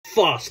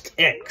Fast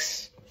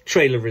X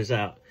trailer is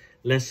out.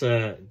 Let's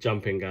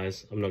jump in,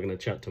 guys. I'm not going to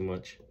chat too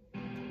much.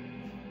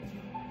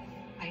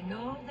 I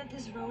know that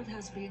this road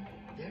has been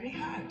very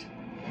hard.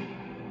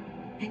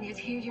 And yet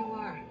here you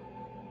are,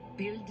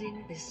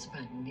 building this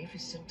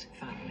magnificent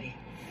family.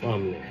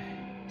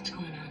 What's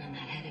going on in that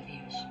head of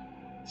yours?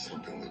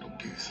 Something little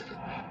piece of it.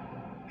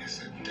 I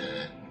said,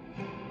 Dad,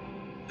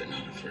 they're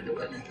not afraid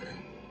of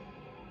anything.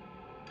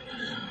 But I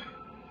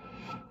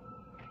am.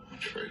 I'm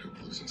afraid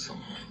of losing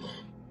someone I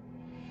love.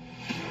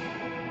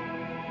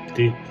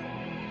 Deep.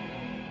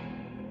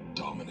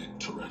 Dominic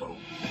Toretto,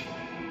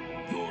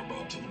 you're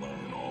about to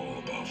learn all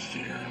about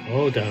fear.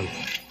 Oh, damn.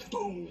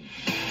 Boom.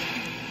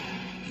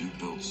 You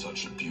built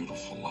such a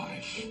beautiful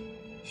life,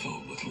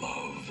 filled with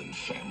love and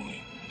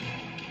family.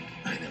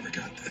 I never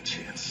got that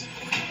chance.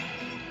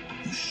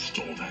 You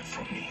stole that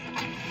from me.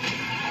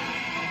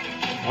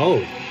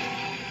 Oh.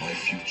 My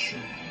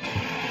future.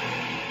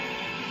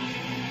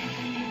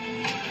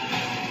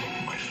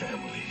 My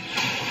family.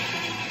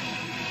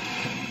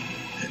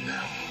 And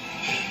now.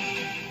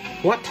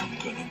 What? I'm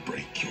gonna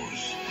break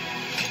yours.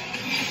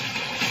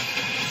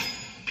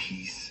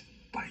 Piece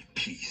by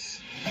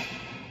piece.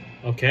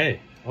 Okay.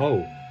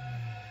 Oh.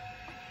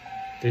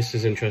 This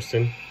is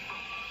interesting.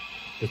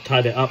 They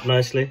tied it up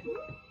nicely.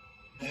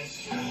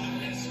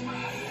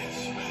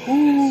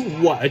 Ooh,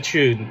 what a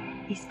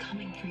tune. He's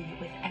coming for you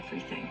with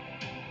everything.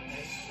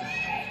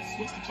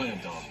 What's the plan,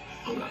 Dom?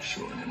 I'm not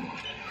sure anymore.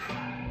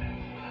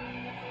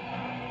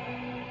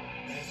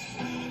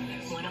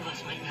 One of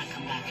us might not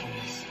come back from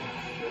this.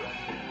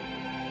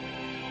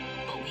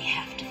 But we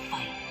have to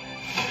fight.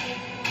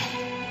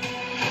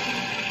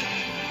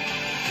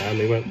 And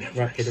we went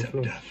Never right to the accept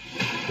floor. death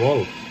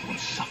Whoa. when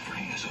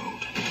suffering is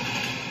owed.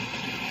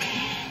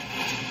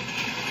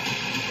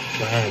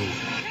 Bam.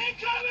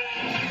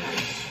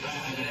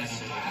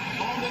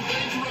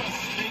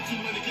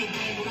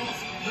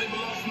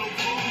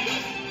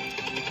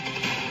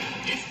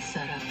 It's a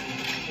setup.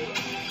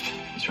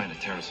 He's trying to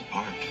tear us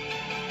apart.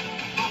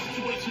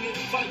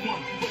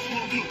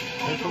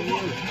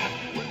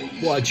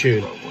 What a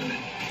tune.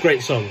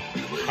 Great song.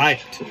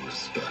 Hyped.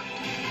 Respect.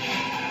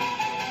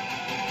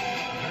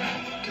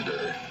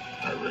 Today,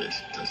 I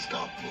raced to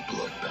stop the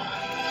bloodbath.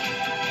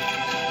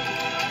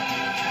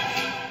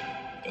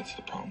 That's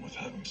the problem with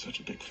having such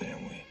a big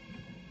family.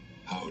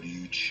 How do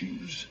you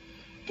choose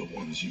the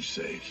ones you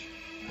save?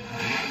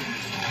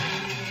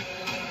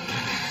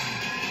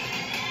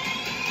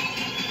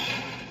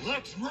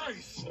 Let's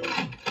race!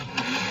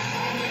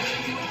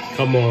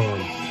 Come on.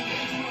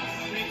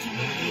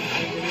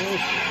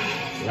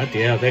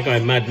 Bloody hell, they're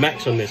going Mad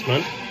Max on this,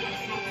 man.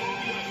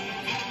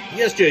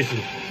 Yes, Jason.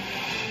 You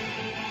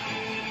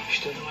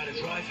still know how to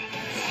drive?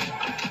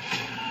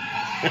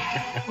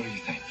 What do you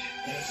think?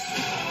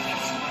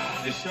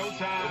 It's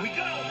showtime. Here we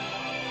go!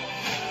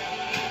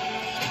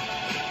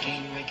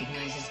 Game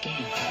recognizes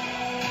game.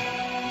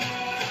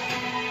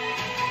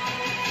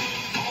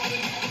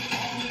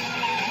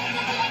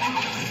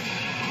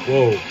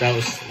 Whoa, that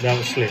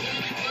was slick.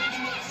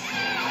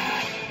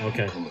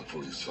 Okay. Coming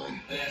for you,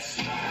 son.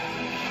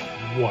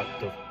 What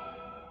the?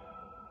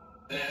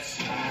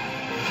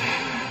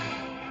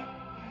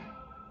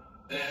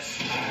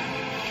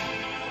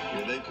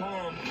 Here they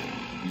come.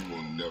 You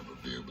will never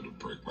be able to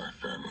break my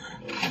family.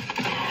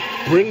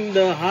 Bring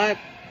the hype.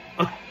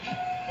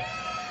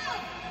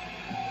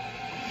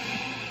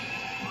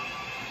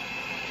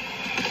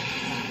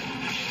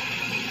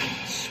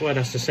 Swear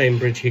that's the same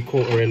bridge he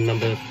caught her in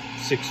number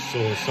 6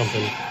 or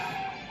something.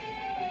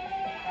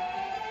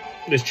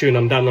 This tune,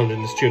 I'm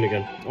downloading this tune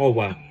again. Oh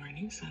wow. Good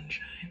morning,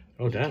 sunshine.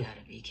 Oh damn. You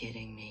gotta be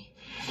kidding me.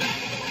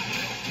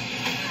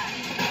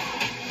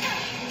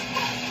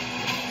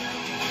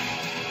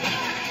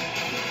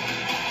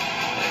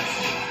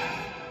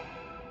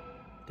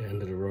 The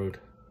end of the road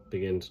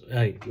begins.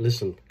 Hey,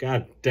 listen.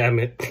 God damn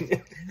it.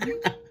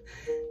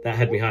 That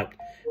had me hyped.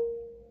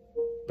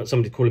 But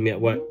somebody's calling me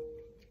at work.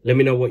 Let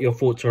me know what your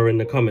thoughts are in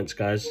the comments,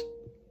 guys.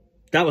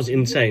 That was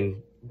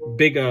insane.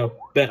 Bigger,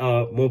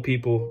 better, more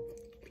people.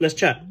 Let's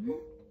chat.